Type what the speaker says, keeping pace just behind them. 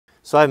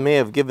So I may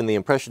have given the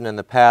impression in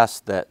the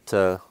past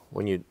that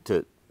when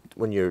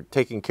you're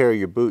taking care of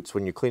your boots,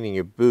 when you're cleaning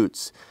your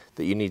boots,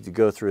 that you need to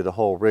go through the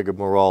whole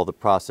rigmarole, the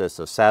process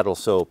of saddle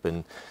soap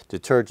and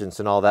detergents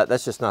and all that.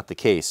 That's just not the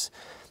case.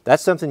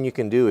 That's something you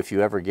can do if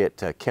you ever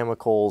get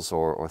chemicals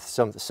or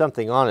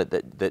something on it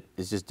that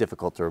is just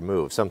difficult to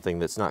remove, something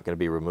that's not going to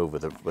be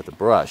removed with a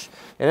brush.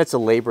 And it's a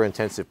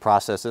labor-intensive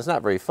process. It's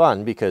not very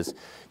fun because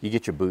you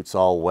get your boots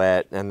all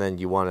wet and then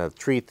you want to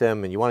treat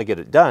them and you want to get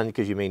it done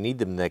because you may need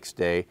them the next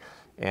day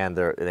and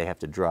they have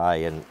to dry.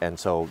 And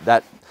so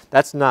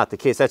that's not the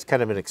case. That's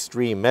kind of an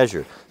extreme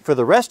measure. For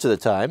the rest of the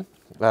time,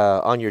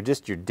 on your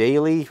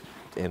daily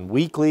and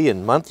weekly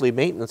and monthly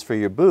maintenance for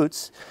your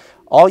boots,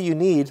 all you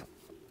need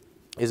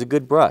is a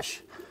good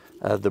brush.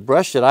 The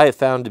brush that I have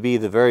found to be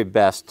the very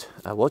best,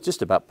 well,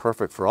 just about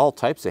perfect for all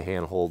types of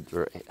handhold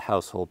or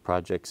household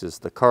projects, is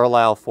the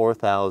Carlisle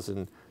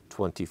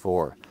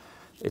 4024.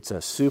 It's a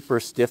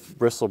super stiff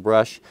bristle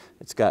brush.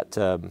 It's got,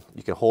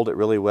 you can hold it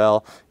really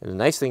well. And the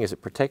nice thing is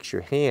it protects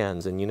your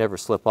hands and you never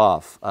slip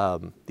off.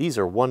 These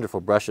are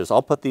wonderful brushes.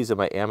 I'll put these in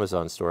my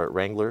Amazon store at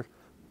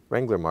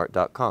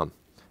Wranglermart.com.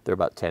 They're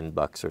about 10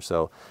 bucks or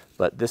so.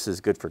 But this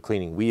is good for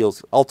cleaning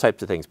wheels, all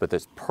types of things. But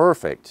it's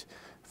perfect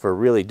for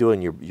really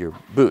doing your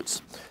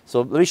boots.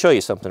 So let me show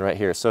you something right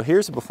here. So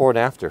here's a before and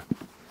after.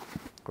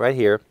 Right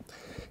here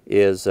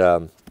is,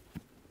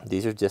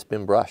 these have just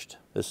been brushed.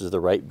 This is the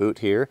right boot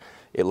here.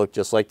 It looked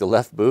just like the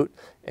left boot,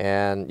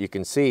 and you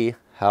can see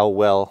how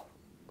well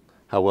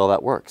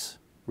that works.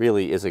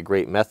 Really is a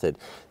great method.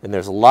 And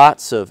there's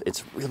lots of,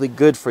 it's really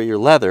good for your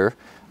leather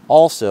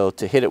also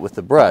to hit it with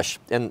the brush.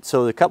 And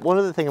so one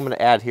other thing I'm going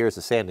to add here is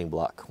a sanding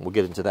block. We'll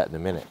get into that in a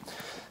minute.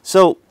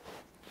 So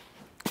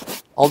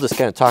I'll just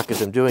kind of talk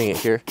as I'm doing it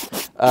here.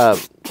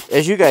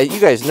 As you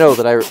guys know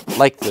that I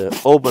like the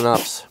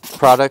Obenoff's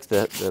product,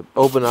 the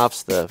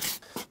Obenoff's, the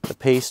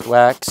paste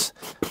wax,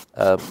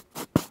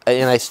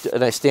 and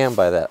I stand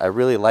by that. I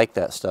really like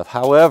that stuff.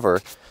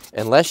 However,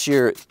 unless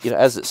you're,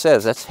 as it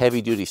says, that's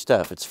heavy duty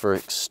stuff. It's for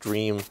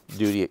extreme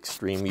duty,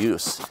 extreme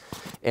use,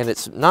 and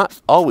it's not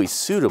always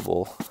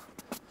suitable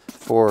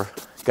for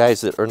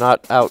guys that are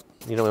not out,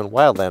 in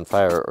wildland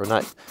fire or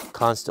not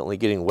constantly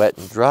getting wet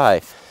and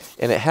dry.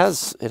 And it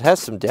has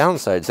some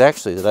downsides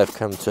actually that I've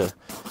come to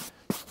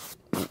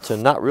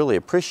not really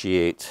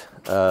appreciate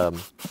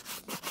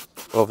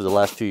over the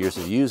last few years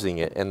of using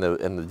it. And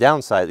the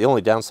downside, the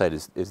only downside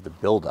is the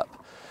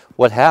buildup.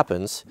 What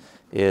happens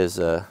is,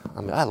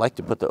 I like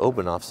to put the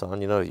Obenoffs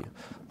on. You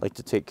like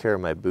to take care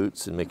of my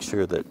boots and make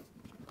sure that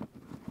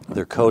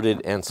they're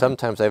coated. And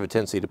sometimes I have a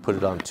tendency to put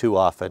it on too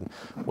often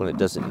when it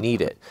doesn't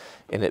need it,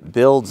 and it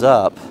builds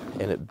up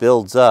and it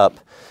builds up.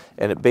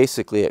 And it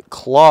basically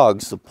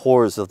clogs the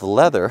pores of the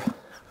leather.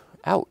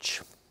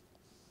 Ouch.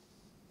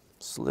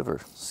 Sliver.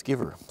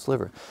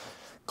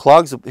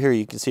 Clogs, here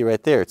you can see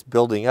right there, it's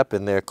building up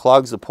in there,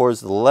 clogs the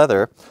pores of the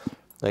leather,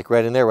 like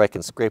right in there where I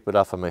can scrape it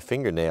off on my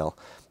fingernail.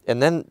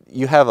 And then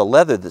you have a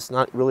leather that's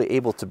not really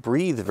able to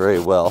breathe very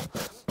well,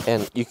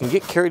 and you can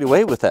get carried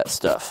away with that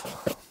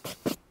stuff.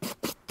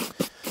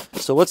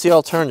 So what's the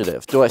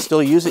alternative? Do I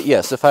still use it?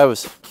 Yes, if I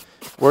was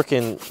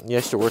working, I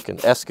used to work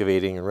in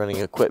excavating and running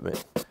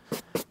equipment,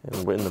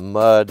 and we're in the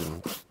mud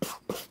and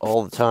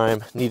all the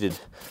time, needed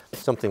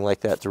something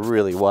like that to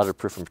really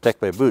waterproof and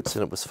protect my boots,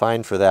 and it was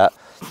fine for that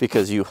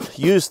because you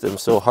used them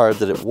so hard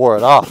that it wore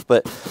it off.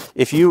 But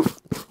if you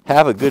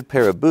have a good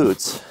pair of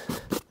boots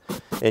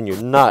and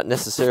you're not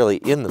necessarily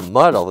in the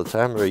mud all the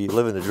time, or you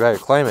live in a drier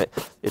climate,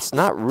 it's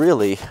not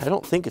really, I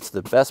don't think it's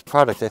the best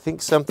product. I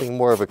think something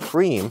more of a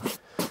cream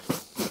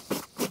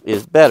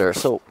is better.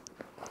 So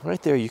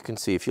right there you can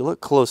see, if you look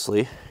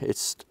closely,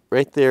 it's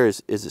right there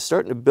is it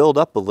starting to build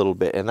up a little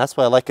bit. And that's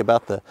what I like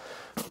about the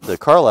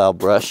Carlisle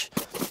brush,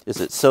 is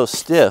it's so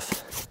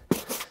stiff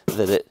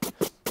that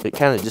it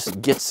kind of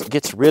just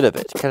gets rid of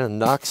it, kind of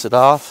knocks it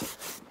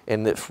off,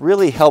 and it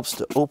really helps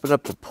to open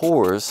up the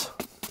pores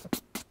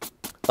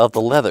of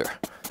the leather.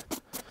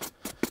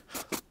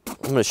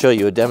 I'm going to show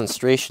you a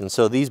demonstration.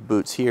 So these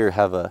boots here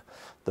have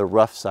the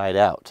rough side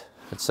out.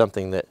 It's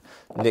something that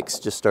Nick's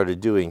just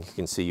started doing. You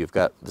can see you've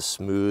got the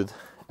smooth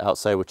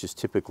outside, which is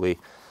typically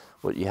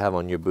what you have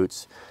on your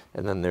boots,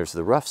 and then there's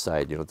the rough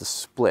side, the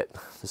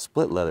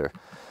split leather.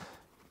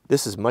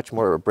 This is much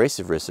more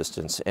abrasive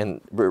resistant,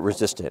 and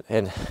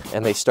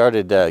they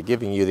started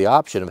giving you the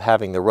option of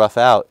having the rough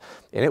out,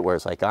 and it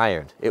wears like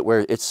iron.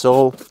 It's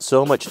so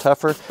much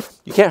tougher.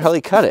 You can't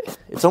hardly cut it.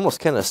 It's almost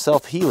kind of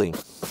self-healing.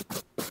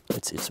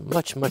 It's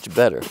much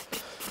better.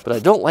 But I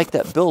don't like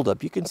that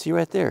buildup. You can see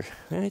right there,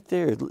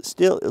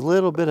 still a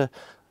little bit of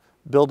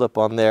buildup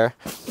on there,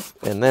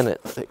 and then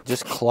it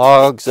just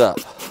clogs up.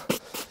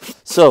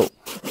 So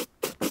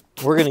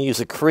we're going to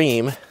use a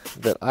cream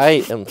that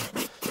I am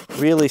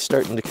really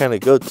starting to kind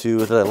of go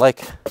to, that I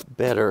like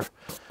better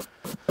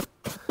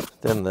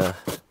than the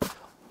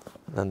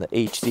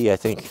HD, I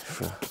think.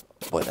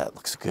 Boy, that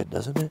looks good,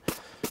 doesn't it?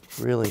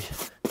 Really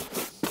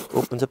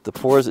opens up the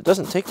pores. It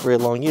doesn't take very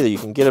long either. You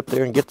can get up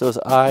there and get those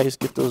eyes,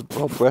 get those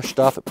all brushed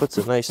off. It puts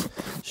a nice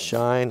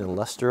shine and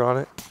luster on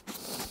it.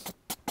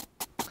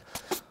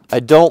 I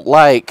don't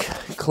like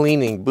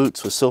cleaning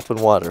boots with soap and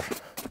water.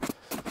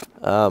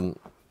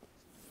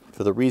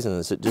 For the reason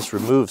is it just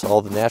removes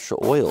all the natural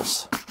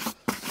oils.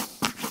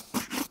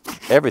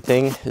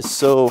 Everything is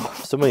so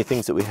many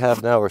things that we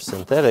have now are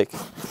synthetic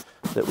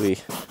that we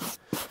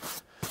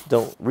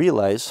don't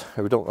realize,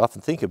 or we don't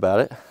often think about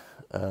it,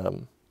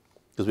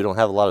 because we don't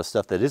have a lot of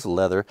stuff that is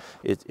leather.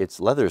 It's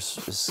leather's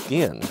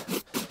skin,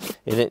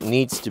 and it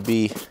needs to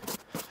be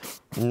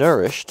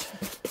nourished,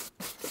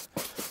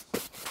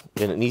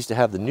 and it needs to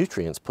have the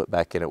nutrients put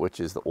back in it, which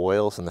is the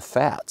oils and the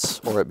fats,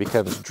 or it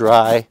becomes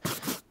dry,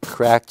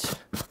 cracked,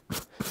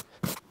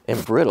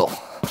 and brittle.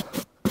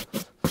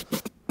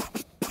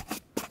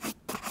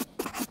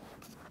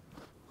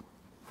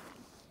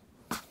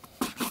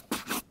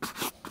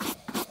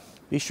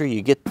 Be sure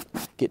you get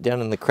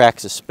down in the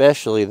cracks,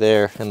 especially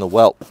there in the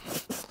welt.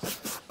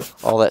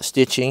 All that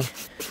stitching.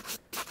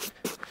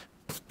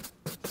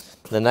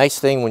 The nice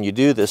thing when you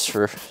do this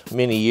for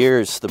many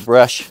years, the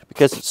brush,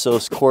 because it's so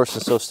coarse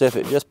and so stiff,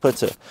 it just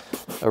puts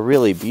a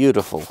really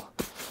beautiful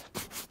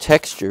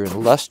texture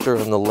and luster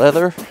on the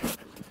leather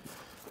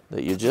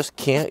that you just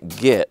can't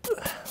get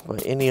by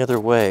any other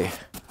way.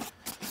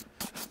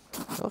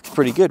 That looks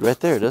pretty good right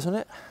there, doesn't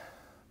it?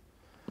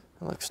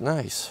 That looks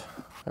nice.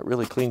 That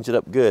really cleans it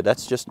up good.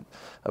 That's just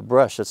a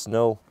brush. That's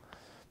not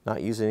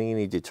using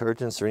any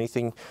detergents or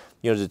anything.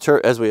 You know,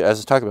 as I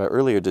was talking about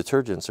earlier,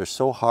 detergents are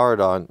so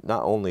hard on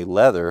not only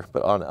leather,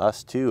 but on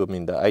us too. I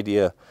mean, the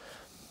idea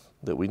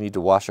that we need to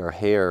wash our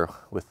hair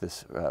with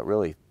this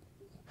really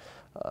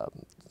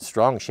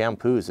strong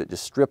shampoos that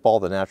just strip all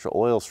the natural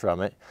oils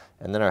from it,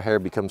 and then our hair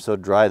becomes so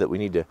dry that we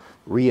need to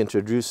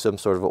reintroduce some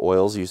sort of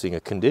oils using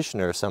a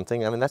conditioner or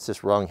something. I mean, that's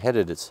just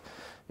wrong-headed.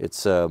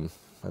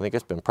 I think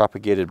it's been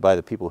propagated by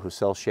the people who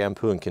sell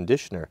shampoo and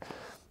conditioner.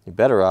 You're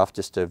better off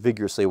just to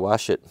vigorously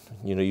wash it,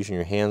 you know, using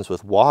your hands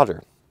with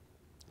water,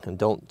 and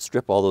don't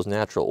strip all those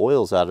natural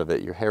oils out of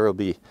it. Your hair will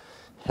be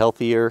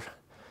healthier,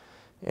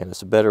 and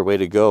it's a better way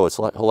to go. It's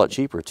a whole lot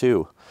cheaper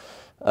too.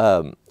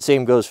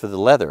 Same goes for the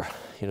leather.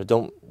 You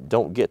know,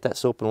 don't get that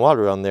soap and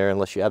water on there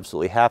unless you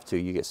absolutely have to.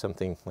 You get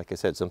something, like I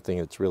said, something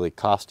that's really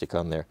caustic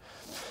on there.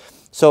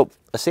 So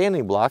a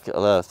sanding block,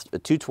 a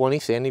 220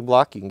 sanding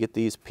block, you can get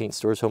these paint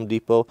stores, Home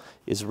Depot,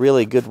 is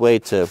really a good way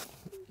to,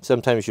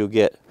 sometimes you'll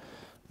get,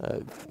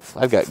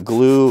 I've got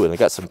glue and I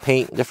got some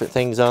paint, different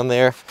things on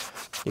there.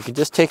 You can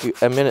just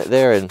take a minute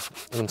there and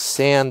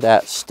sand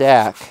that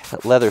stack,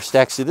 that leather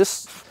stack. See,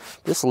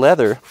 this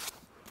leather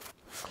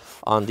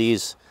on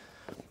these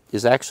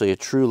is actually a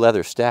true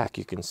leather stack.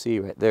 You can see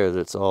right there that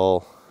it's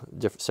all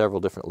several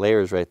different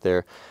layers right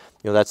there.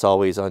 You know, that's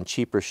always on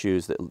cheaper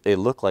shoes that they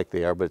look like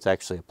they are, but it's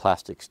actually a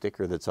plastic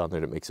sticker that's on there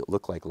that makes it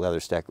look like a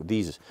leather stack.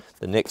 These,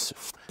 the Nick's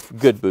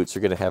good boots, are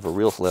going to have a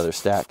real leather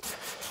stack.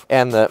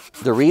 And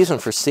the reason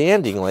for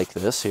sanding like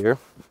this here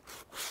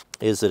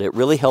is that it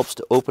really helps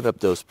to open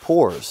up those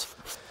pores.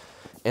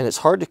 And it's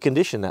hard to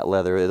condition that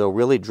leather. It'll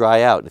really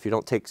dry out. If you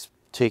don't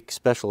take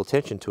special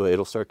attention to it,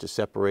 it'll start to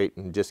separate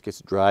and just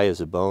gets dry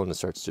as a bone and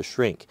starts to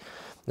shrink.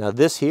 Now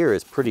this here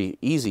is pretty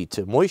easy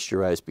to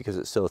moisturize because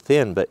it's so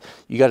thin, but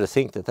you got to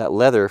think that that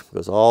leather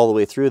goes all the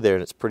way through there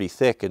and it's pretty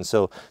thick, and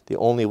so the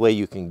only way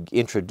you can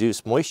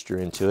introduce moisture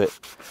into it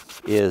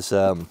is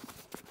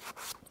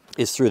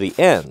through the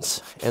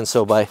ends. And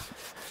so by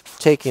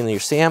taking your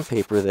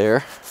sandpaper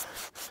there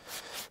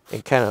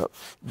and kind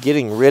of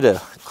getting rid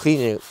of,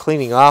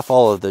 cleaning off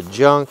all of the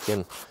junk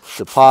and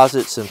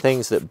deposits and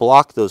things that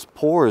block those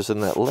pores in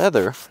that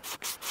leather,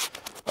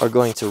 are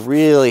going to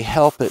really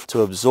help it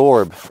to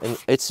absorb, and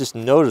it's just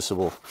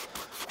noticeable,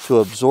 to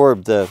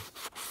absorb the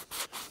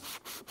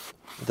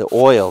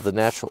oil, the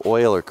natural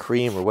oil or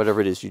cream or whatever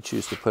it is you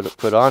choose to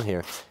put on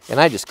here. And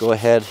I just go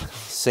ahead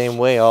same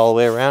way all the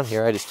way around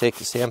here. I just take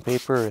the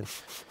sandpaper and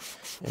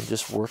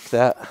just work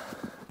that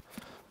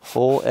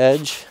whole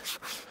edge.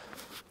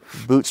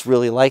 Boots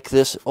really like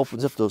this. It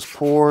opens up those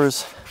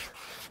pores,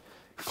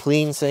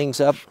 cleans things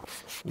up.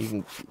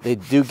 They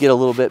do get a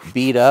little bit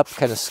beat up,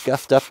 kind of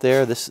scuffed up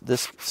there. This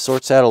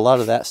sorts out a lot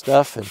of that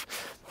stuff and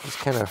just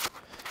kind of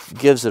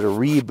gives it a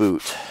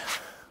reboot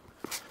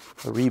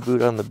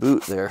on the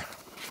boot there.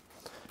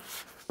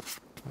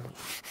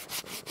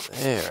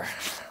 There,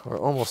 we're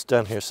almost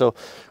done here. So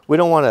we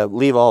don't want to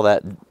leave all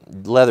that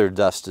leather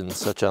dust and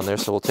such on there,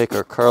 so we'll take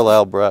our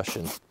Carlisle brush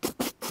and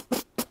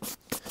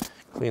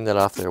clean that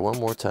off there one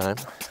more time,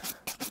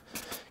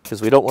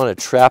 because we don't want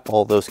to trap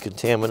all those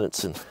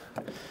contaminants. And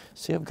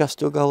see,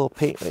 still got a little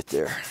paint right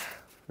there,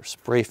 or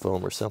spray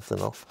foam or something.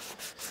 I'll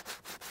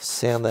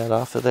sand that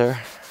off of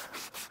there.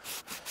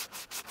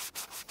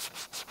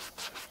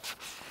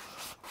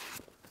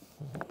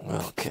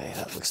 Okay,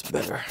 that looks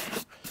better.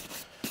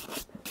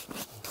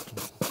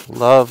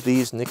 Love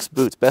these Nick's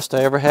boots. Best I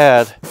ever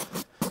had.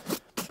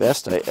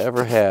 Best I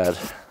ever had.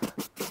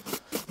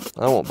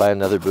 I won't buy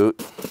another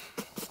boot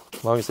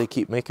as long as they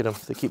keep making them.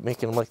 They keep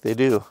making them like they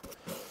do.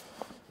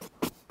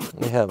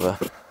 They have a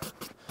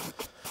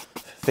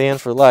fan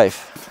for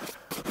life.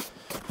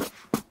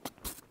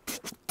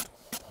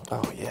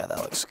 Oh yeah, that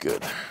looks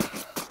good.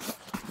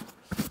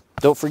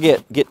 don't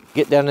forget,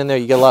 get down in there.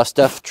 You got a lot of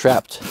stuff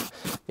trapped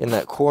in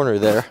that corner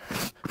there.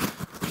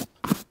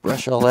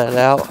 Brush all that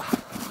out.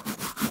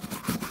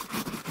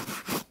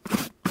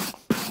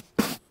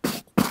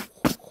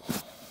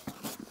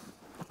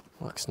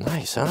 Looks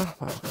nice, huh?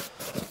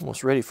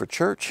 Almost ready for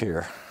church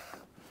here.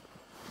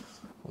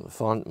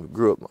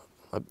 Grew up.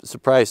 I'm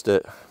surprised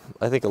that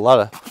I think a lot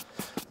of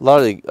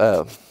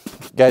the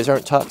guys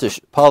aren't taught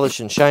to polish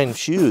and shine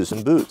shoes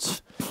and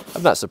boots.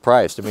 I'm not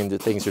surprised. I mean, the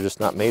things are just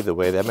not made the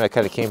way. I mean, I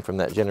kind of came from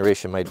that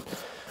generation.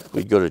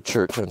 We'd go to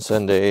church on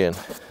Sunday, and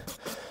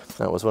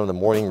that was one of the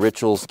morning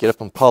rituals. Get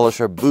up and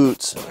polish our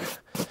boots.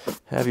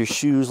 Have your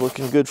shoes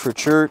looking good for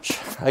church.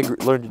 I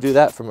learned to do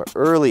that from an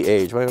early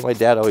age. My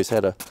dad always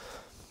had a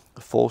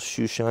full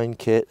shoe shine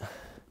kit.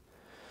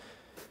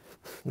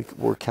 We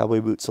wore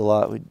cowboy boots a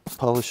lot. We'd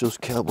polish those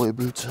cowboy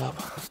boots up.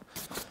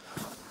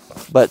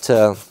 But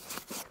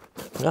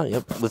well,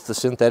 yep, with the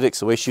synthetics,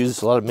 the way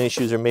a lot of mini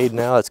shoes are made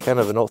now, it's kind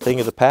of an old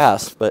thing of the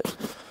past. But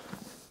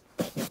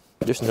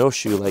there's no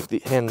shoe like the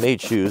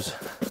handmade shoes.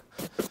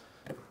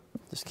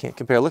 Just can't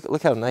compare.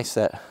 Look how nice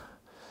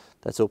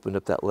that's opened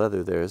up that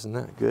leather there. Isn't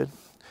that good?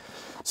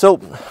 So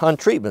on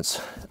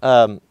treatments,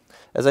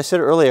 as I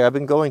said earlier, I've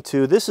been going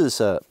to, this is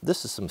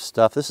some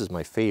stuff. This is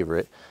my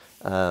favorite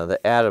that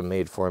Adam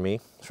made for me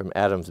from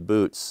Adam's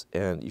Boots.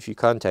 And if you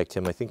contact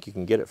him, I think you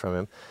can get it from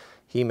him.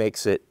 He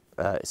makes it,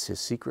 it's his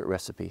secret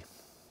recipe.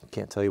 I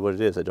can't tell you what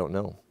it is, I don't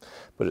know.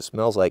 But it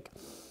smells like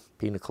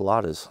pina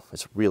coladas.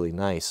 It's really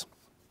nice.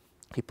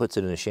 He puts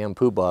it in a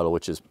shampoo bottle,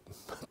 which is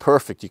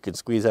perfect. You can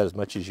squeeze out as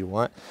much as you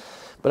want.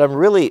 But I'm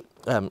really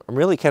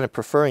kind of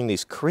preferring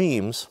these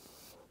creams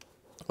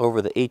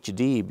over the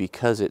HD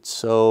because it's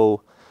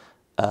so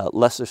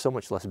there's so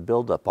much less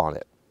buildup on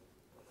it.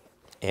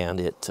 And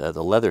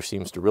the leather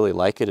seems to really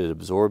like it. It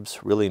absorbs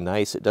really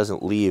nice. It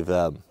doesn't leave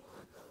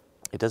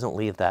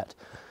that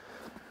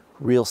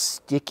real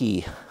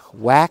sticky,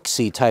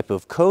 waxy type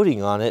of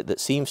coating on it that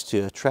seems to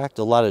attract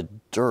a lot of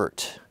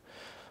dirt.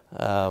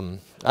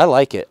 I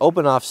like it.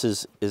 Open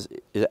Office is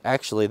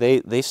actually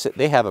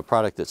they have a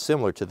product that's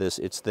similar to this.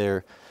 It's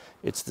the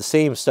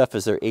same stuff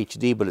as their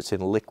HD, but it's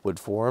in liquid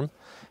form.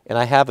 And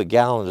I have a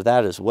gallon of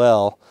that as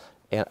well.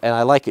 And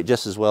I like it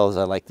just as well as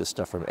I like this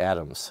stuff from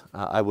Adams.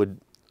 I would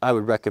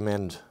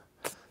recommend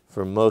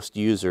for most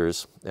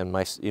users, and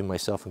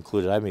myself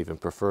included, I'm even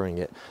preferring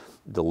it,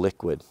 the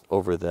liquid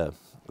over the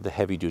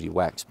heavy-duty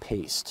wax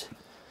paste,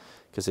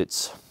 because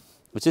it's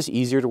just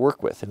easier to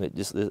work with, and it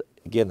just,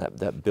 again,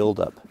 that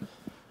buildup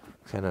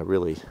kind of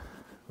really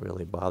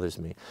bothers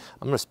me.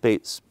 I'm going to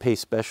pay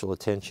special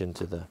attention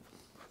to the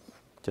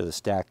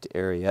stacked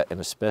area, and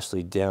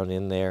especially down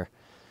in there.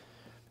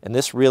 And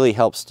this really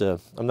helps to,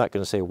 I'm not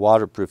going to say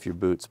waterproof your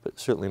boots, but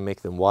certainly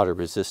make them water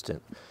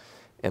resistant.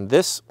 And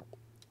this,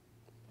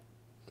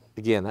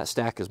 again, that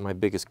stack is my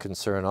biggest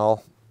concern.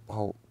 I'll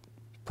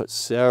put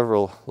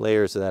several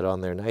layers of that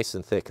on there nice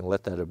and thick and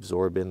let that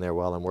absorb in there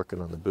while I'm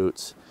working on the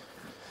boots.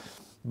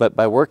 But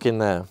by working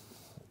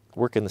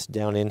this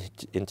down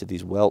into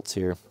these welts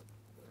here,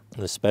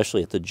 and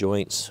especially at the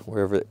joints,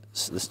 wherever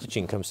the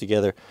stitching comes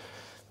together,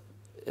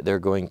 they're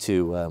going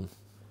to,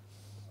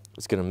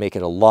 it's going to make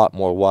it a lot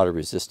more water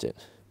resistant.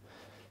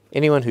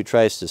 Anyone who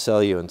tries to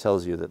sell you and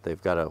tells you that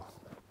they've got a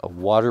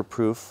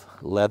waterproof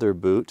leather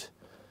boot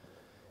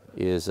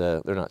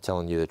they're not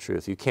telling you the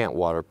truth. You can't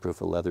waterproof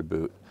a leather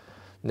boot.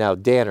 Now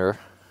Danner,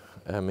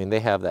 I mean,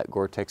 they have that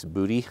Gore-Tex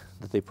bootie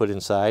that they put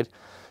inside,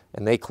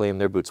 and they claim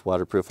their boots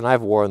waterproof. And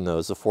I've worn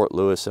those, the Fort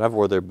Lewis, and I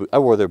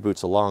wore their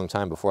boots a long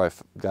time before I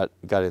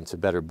got into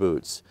better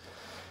boots.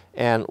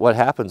 And what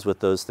happens with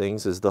those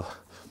things is the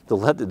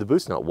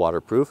boot's not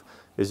waterproof.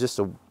 It's just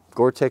a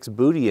Gore-Tex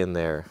bootie in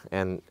there,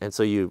 and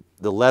so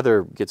the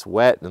leather gets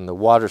wet and the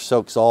water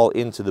soaks all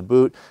into the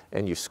boot,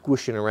 and you're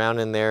squishing around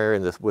in there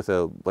and with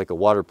like a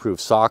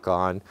waterproof sock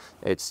on.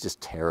 It's just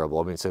terrible.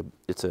 I mean,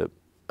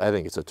 I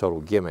think it's a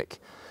total gimmick.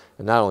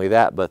 And not only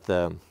that, but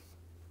that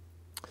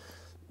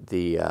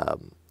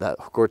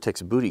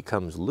Gore-Tex bootie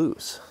comes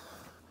loose,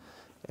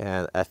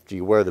 and after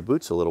you wear the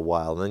boots a little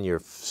while, then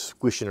you're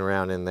squishing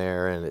around in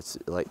there, and it's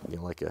like, you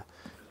know, like a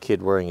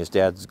kid wearing his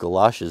dad's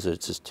galoshes.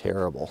 It's just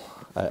terrible.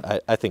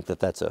 I think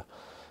that's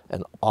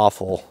an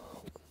awful,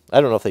 I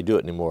don't know if they do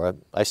it anymore.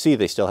 I see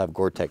they still have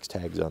Gore-Tex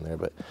tags on there,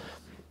 but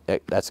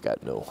that's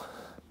got no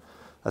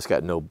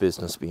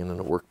business being in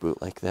a work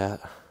boot like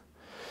that.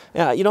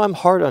 Yeah, you know, I'm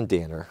hard on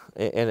Danner,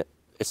 and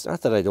it's not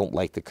that I don't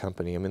like the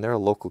company. I mean, they're a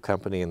local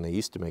company, and they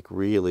used to make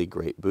really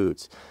great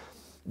boots,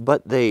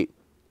 but they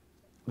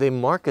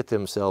market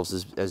themselves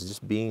as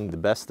just being the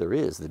best there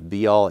is, the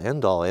be-all,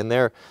 end-all. And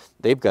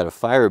they've got a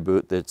fire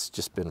boot that's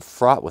just been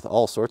fraught with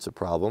all sorts of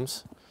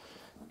problems.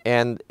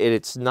 And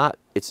it's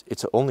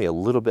only a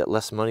little bit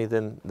less money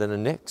than a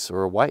Nix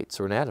or a White's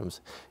or an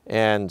Adams.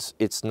 And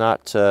it's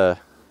not, I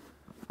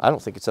don't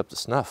think it's up to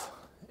snuff.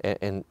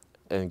 And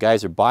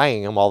guys are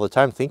buying them all the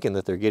time thinking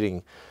that they're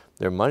getting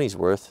their money's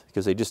worth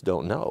because they just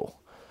don't know.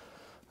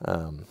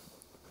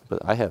 But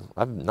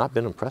I've not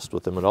been impressed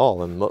with them at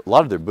all. And a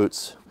lot of their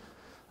boots,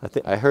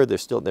 I heard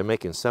they're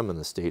making some in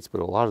the States,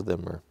 but a lot of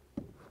them are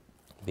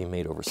Be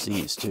made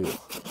overseas too.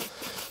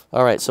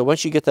 All right, so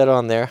once you get that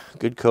on there,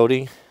 good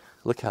coating.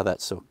 Look how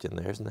that's soaked in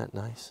there. Isn't that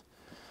nice?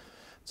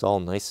 It's all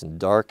nice and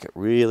dark.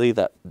 Really,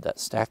 that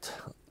stacked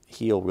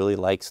heel really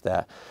likes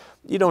that.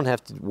 You don't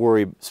have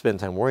to spend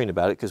time worrying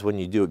about it, because when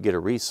you do get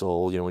a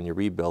resole, you know, when you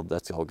rebuild,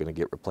 that's all going to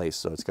get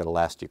replaced. So it's going to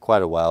last you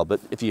quite a while. But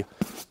if you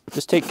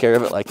just take care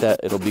of it like that,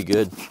 it'll be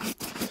good.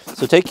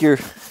 So take your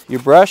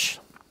brush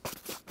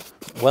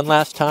one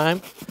last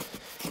time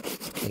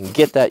and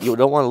get that. You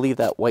don't want to leave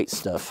that white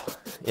stuff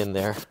in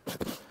there.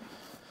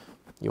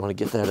 You want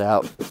to get that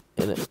out,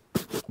 and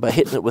by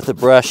hitting it with the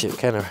brush, it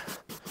kind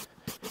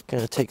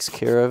of takes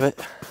care of it.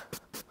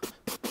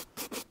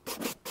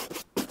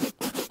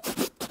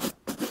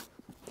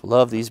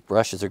 Love these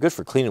brushes. They're good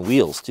for cleaning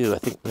wheels too. I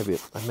think maybe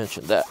I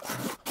mentioned that.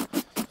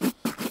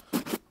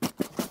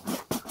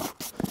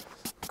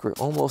 We're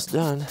almost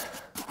done.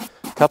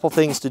 A couple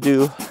things to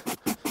do,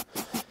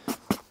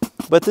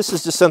 but this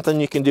is just something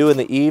you can do in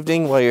the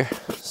evening while you're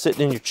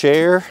sitting in your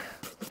chair.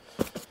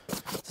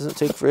 Doesn't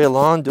take very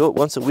long. Do it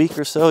once a week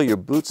or so. Your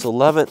boots will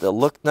love it. They'll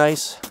look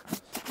nice.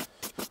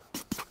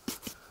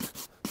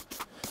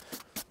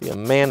 Be a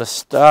man of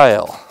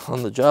style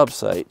on the job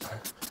site.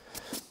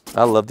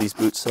 I love these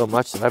boots so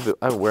much that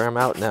I wear them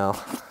out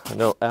now. I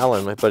know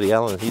Alan, my buddy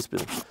Alan,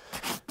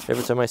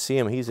 every time I see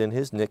him, he's in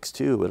his nicks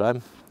too, but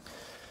I'm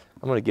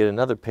going to get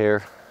another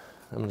pair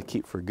I'm going to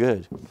keep for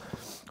good.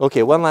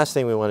 Okay, one last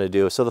thing we want to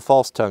do. So the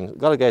false tongue. A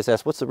lot of guys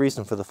ask, what's the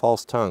reason for the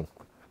false tongue?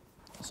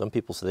 Some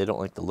people say they don't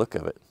like the look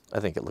of it. I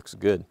think it looks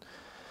good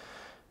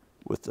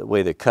with the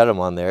way they cut them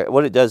on there.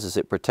 What it does is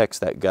it protects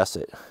that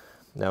gusset.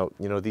 Now,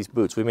 you know, these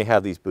boots, we may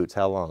have these boots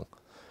how long?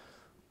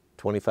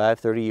 25,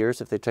 30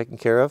 years if they're taken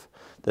care of.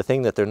 The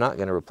thing that they're not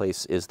going to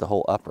replace is the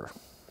whole upper,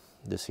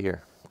 this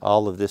here.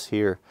 All of this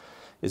here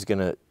is going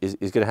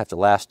to have to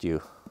last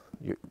you,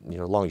 you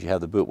know, as long as you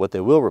have the boot. What they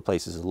will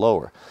replace is the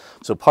lower.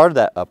 So part of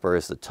that upper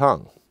is the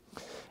tongue.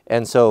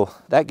 And so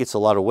that gets a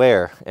lot of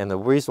wear. And the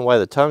reason why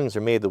the tongues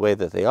are made the way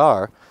that they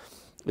are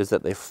is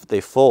that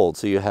they fold.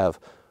 So you have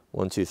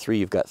 1, 2, 3.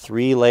 You've got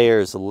 3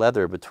 layers of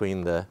leather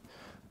between the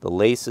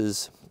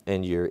laces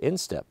and your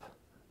instep.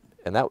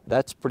 And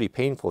that's pretty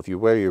painful if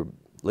you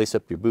lace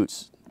up your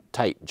boots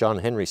tight, John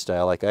Henry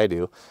style like I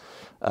do.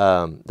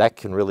 That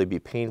can really be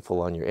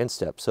painful on your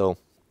instep. So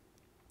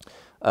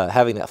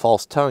having that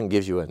false tongue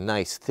gives you a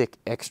nice thick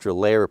extra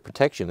layer of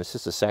protection. It's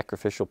just a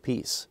sacrificial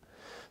piece.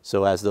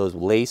 So as those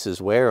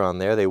laces wear on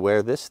there, they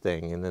wear this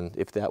thing. And then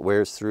if that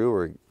wears through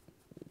or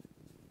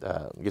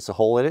gets a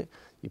hole in it,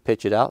 you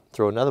pitch it out,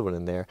 throw another one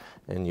in there,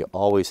 and you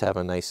always have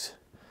a nice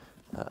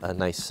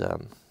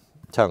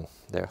tongue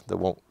there that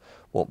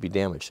won't be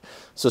damaged.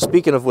 So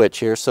speaking of which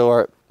here,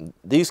 so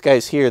these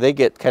guys here, they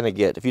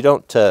if you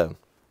don't,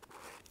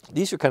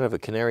 these are kind of a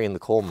canary in the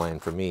coal mine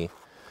for me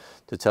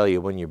to tell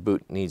you when your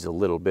boot needs a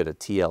little bit of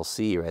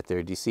TLC right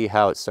there. Do you see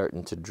how it's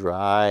starting to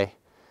dry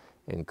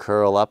and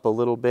curl up a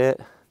little bit?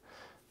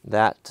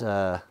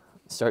 That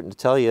starting to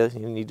tell you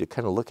need to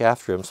kind of look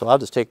after them. So I'll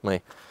just take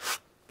my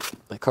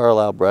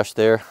Carlisle brush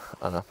there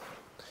kind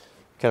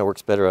of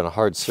works better on a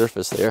hard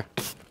surface there.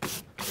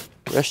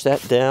 Brush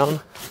that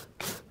down.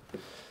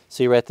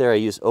 See right there, I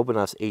used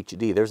Obanoff's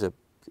HD. There's an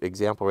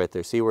example right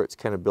there. See where it's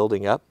kind of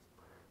building up,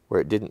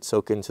 where it didn't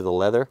soak into the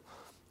leather?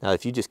 Now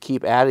if you just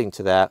keep adding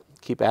to that,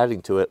 keep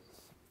adding to it,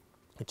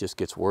 it just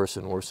gets worse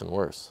and worse and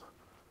worse.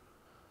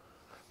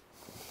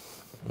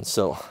 And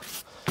so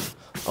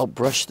I'll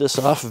brush this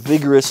off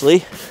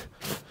vigorously.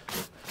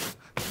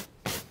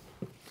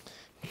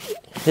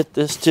 Hit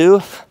this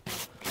too,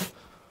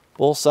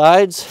 both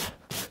sides.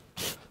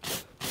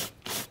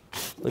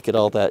 Look at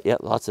all that. Yeah,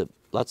 lots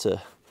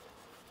of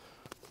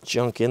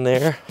junk in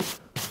there.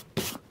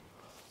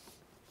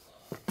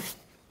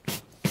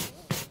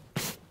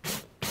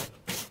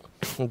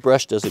 And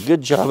brush does a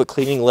good job of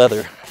cleaning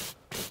leather.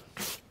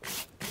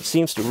 It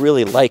seems to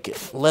really like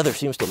it. Leather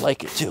seems to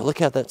like it too. Look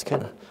how that's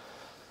kind of,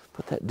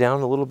 put that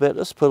down a little bit.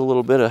 Let's put a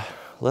little bit of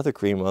leather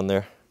cream on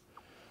there.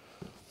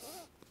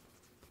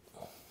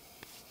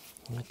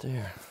 Right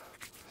there.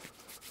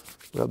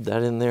 Rub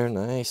that in there,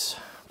 nice.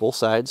 Both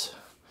sides.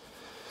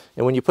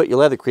 And when you put your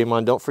leather cream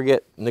on, don't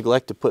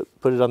neglect to put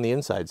it on the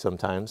inside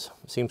sometimes.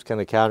 It seems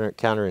kind of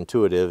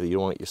counterintuitive. You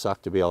don't want your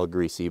sock to be all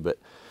greasy, but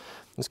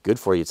it's good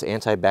for you. It's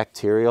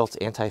antibacterial, it's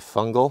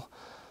antifungal.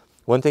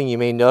 One thing you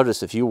may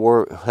notice if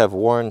you have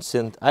worn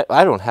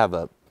I don't have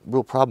a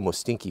real problem with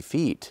stinky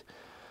feet.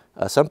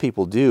 Some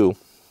people do.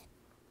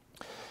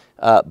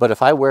 But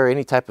if I wear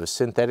any type of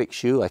synthetic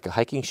shoe, like a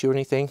hiking shoe or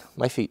anything,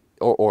 my feet,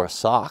 or a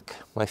sock,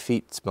 my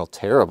feet smell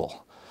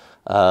terrible.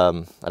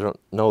 I don't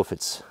know if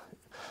it's,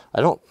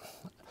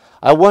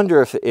 I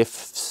wonder if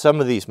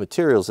some of these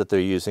materials that they're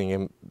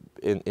using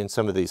in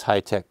some of these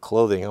high-tech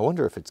clothing, I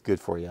wonder if it's good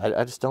for you.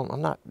 I just don't,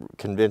 I'm not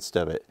convinced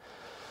of it.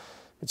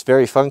 It's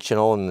very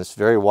functional and it's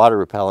very water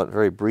repellent,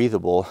 very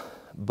breathable,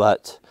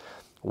 but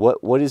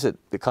what is it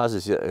that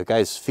causes a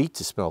guy's feet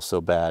to smell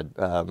so bad?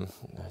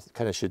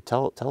 Kind of should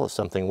tell us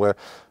something. Where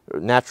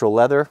natural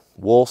leather,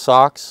 wool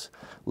socks,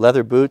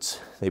 leather boots,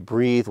 they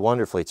breathe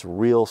wonderfully. It's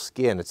real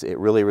skin. It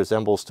really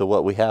resembles to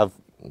what we have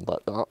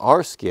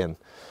our skin.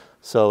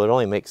 So it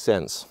only makes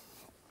sense.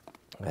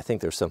 I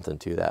think there's something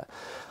to that.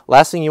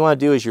 Last thing you want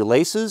to do is your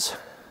laces.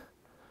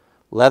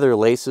 Leather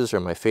laces are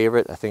my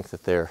favorite. I think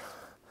that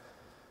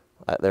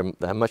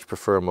I much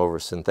prefer them over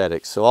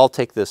synthetics. So I'll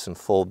take this and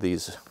fold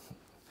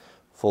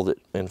it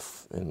in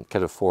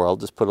kind of four. I'll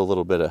just put a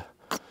little bit of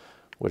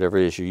whatever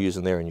it is you're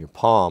using there in your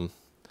palm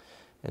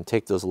and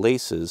take those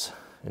laces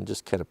and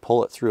just kind of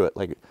pull it through it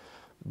like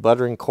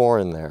butter and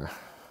corn there.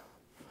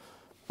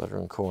 Butter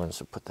and corn,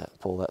 so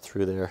pull that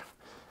through there.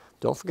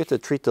 Don't forget to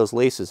treat those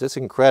laces. It's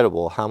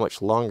incredible how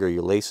much longer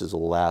your laces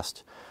will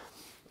last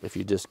if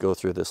you just go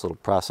through this little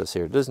process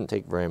here. It doesn't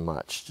take very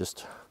much,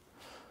 just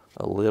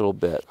a little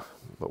bit,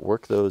 but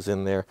work those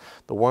in there.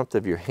 The warmth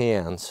of your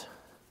hands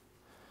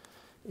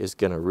is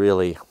going to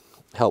really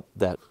help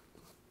that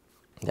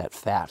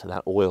fat,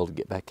 that oil to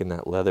get back in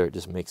that leather. It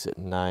just makes it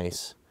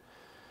nice.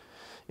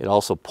 It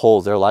also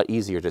pulls. They're a lot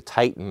easier to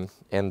tighten,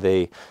 and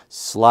they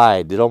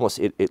slide.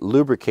 It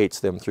lubricates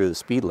them through the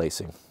speed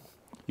lacing.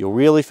 You'll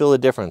really feel the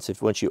difference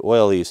once you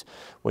oil these,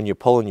 when you're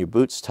pulling your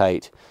boots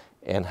tight,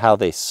 and how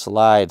they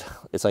slide.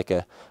 It's like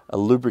a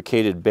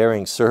lubricated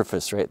bearing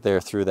surface right there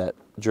through that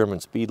German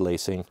speed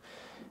lacing,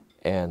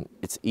 and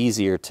it's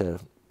easier to,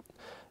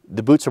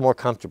 the boots are more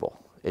comfortable.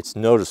 It's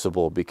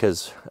noticeable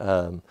because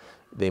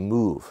they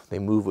move. They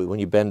move when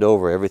you bend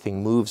over.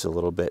 Everything moves a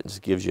little bit. It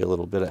just gives you a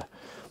little bit of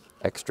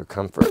extra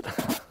comfort.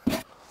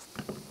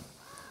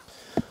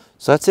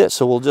 So that's it.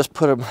 So we'll just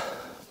put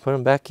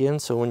them back in.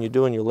 So when you're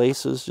doing your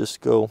laces,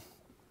 just go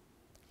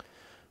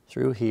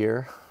through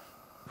here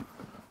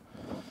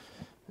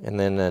and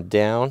then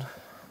down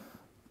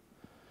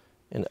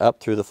and up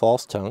through the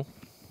false tongue.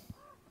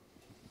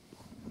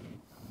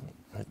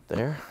 Right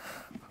there.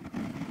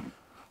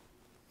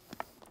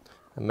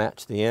 And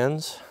match the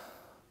ends.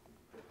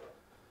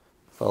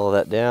 Follow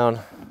that down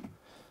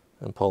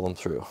and pull them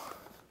through.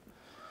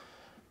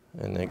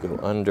 And they go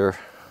under.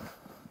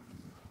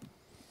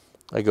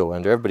 I go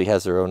under. Everybody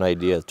has their own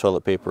idea.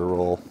 Toilet paper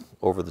roll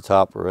over the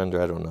top or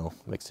under, I don't know.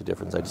 Makes a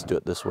difference. I just do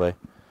it this way.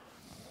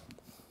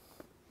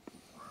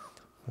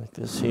 Like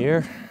this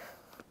here.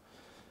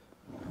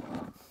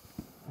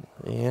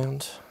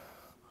 And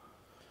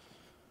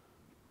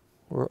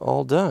we're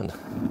all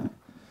done.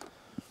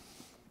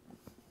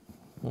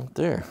 Right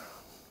there.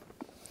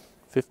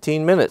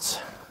 15 minutes.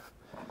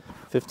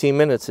 15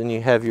 minutes and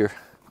you have your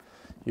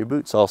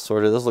boots all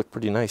sorted. Those look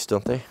pretty nice,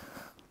 don't they?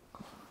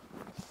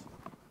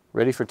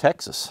 Ready for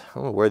Texas.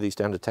 I'm gonna wear these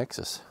down to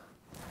Texas.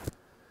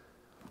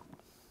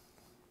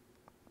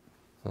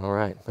 All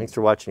right. Thanks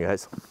for watching,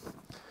 guys.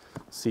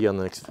 See you on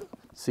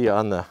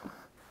the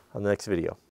next video.